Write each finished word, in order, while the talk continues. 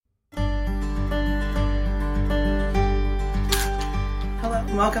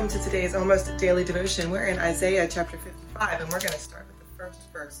Welcome to today's almost daily devotion. We're in Isaiah chapter 55, and we're going to start with the first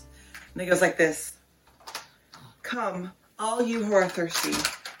verse. And it goes like this. Come, all you who are thirsty,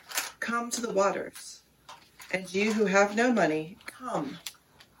 come to the waters. And you who have no money, come,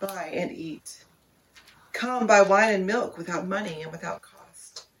 buy and eat. Come, buy wine and milk without money and without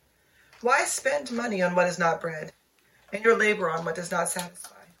cost. Why spend money on what is not bread, and your labor on what does not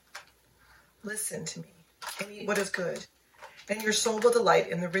satisfy? Listen to me, and eat what is good, and your soul will delight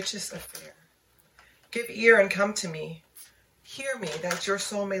in the richest of fare. Give ear and come to me. Hear me, that your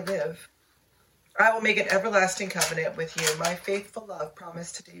soul may live. I will make an everlasting covenant with you, my faithful love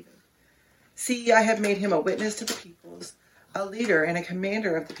promised to David. See, I have made him a witness to the peoples, a leader and a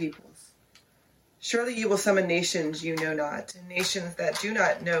commander of the peoples. Surely you will summon nations you know not, and nations that do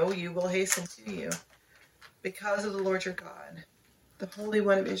not know you will hasten to you, because of the Lord your God, the Holy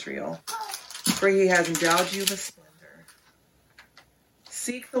One of Israel, for he has endowed you with splendor.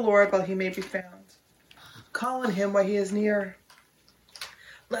 Seek the Lord while he may be found. Call on him while he is near.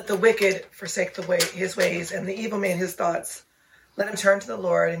 Let the wicked forsake his ways, and the evil man his thoughts. Let him turn to the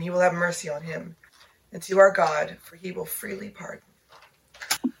Lord, and he will have mercy on him, and to our God, for he will freely pardon.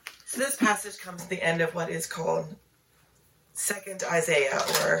 So this passage comes to the end of what is called Second Isaiah,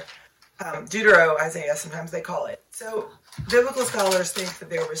 or Deutero-Isaiah, sometimes they call it. So biblical scholars think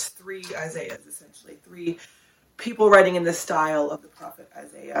that there was three Isaiahs, essentially, three people writing in the style of the prophet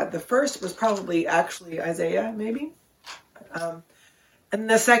Isaiah. The first was probably actually Isaiah, maybe. And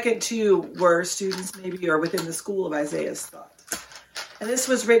the second two were students, maybe, or within the school of Isaiah's thought. And this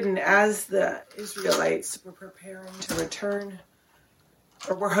was written as the Israelites were preparing to return,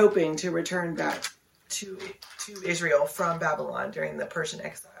 or were hoping to return back to Israel from Babylon during the Persian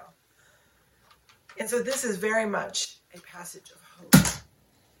exile. And so this is very much a passage of hope.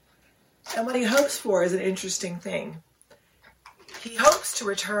 And what he hopes for is an interesting thing. He hopes to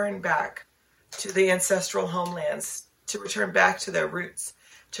return back to the ancestral homelands, to return back to their roots,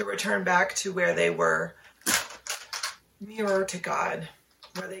 to return back to where they were nearer to God,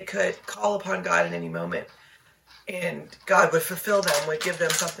 where they could call upon God at any moment, and God would fulfill them, would give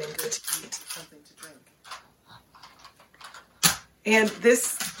them something good to eat, something to drink. And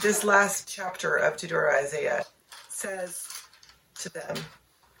this last chapter of Deutero-Isaiah says to them,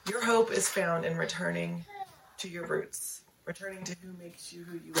 your hope is found in returning to your roots, returning to who makes you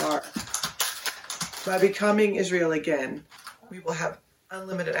who you are. By becoming Israel again, we will have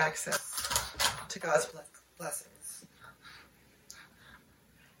unlimited access to God's blessings.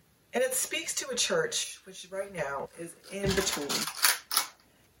 And it speaks to a church which right now is in between.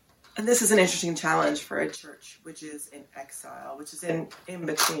 And this is an interesting challenge for a church which is in exile, which is in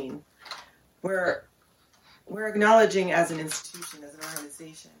between, where we're acknowledging as an institution, as an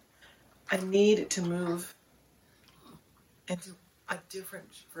organization, a need to move into a different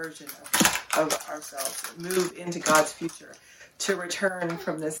version of ourselves, move into God's future, to return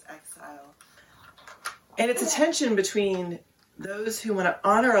from this exile. And it's a tension between those who want to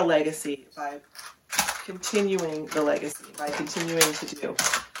honor a legacy by continuing the legacy, by continuing to do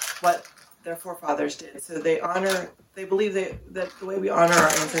what their forefathers did. So they believe that the way we honor our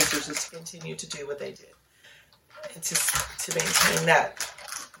ancestors is to continue to do what they did, and to maintain that,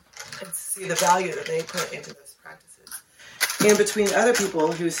 and to see the value that they put into those practices. In between other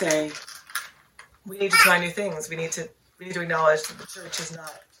people who say, we need to try new things. We need to acknowledge that the church is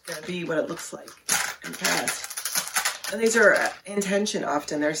not going to be what it looks like in the past. And these are in tension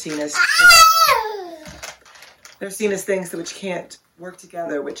often. They're seen as things which can't work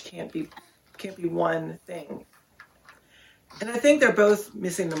together, which can't be one thing. And I think they're both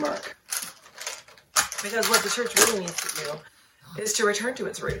missing the mark. Because what the church really needs to do is to return to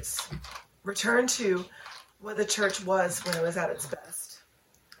its roots. Return to what the church was when it was at its best.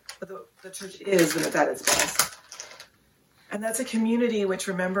 What the church is when it's at its best. And that's a community which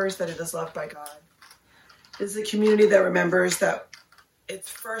remembers that it is loved by God. It is a community that remembers that its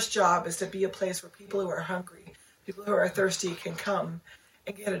first job is to be a place where people who are hungry, people who are thirsty can come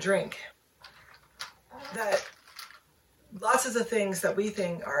and get a drink. That lots of the things that we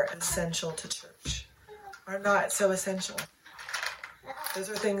think are essential to church are not so essential. Those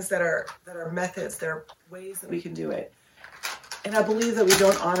are things that are methods, they're ways that we can do it. And I believe that we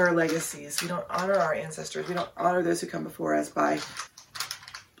don't honor legacies, we don't honor our ancestors, we don't honor those who come before us by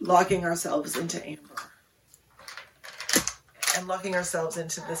locking ourselves into amber. And locking ourselves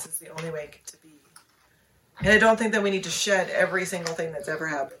into this is the only way to be. And I don't think that we need to shed every single thing that's ever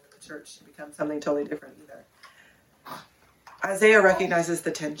happened in the church to become something totally different either. Isaiah recognizes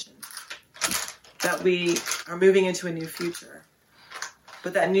the tension, that we are moving into a new future.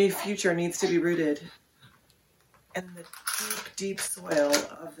 But that new future needs to be rooted and the deep, deep soil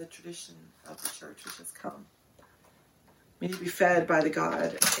of the tradition of the church which has come. May you be fed by the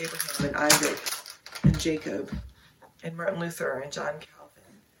God of Abraham and Isaac and Jacob and Martin Luther and John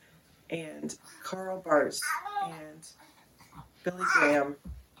Calvin and Karl Barth and Billy Graham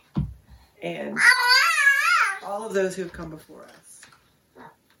and all of those who have come before us.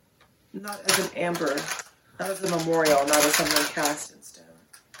 Not as an amber, not as a memorial, not as something cast in stone,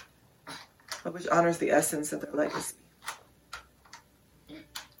 but which honors the essence of their legacy.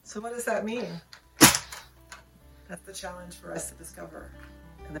 So what does that mean? That's the challenge for us to discover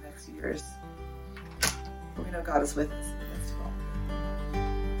in the next years. But we know God is with us in the midst of all.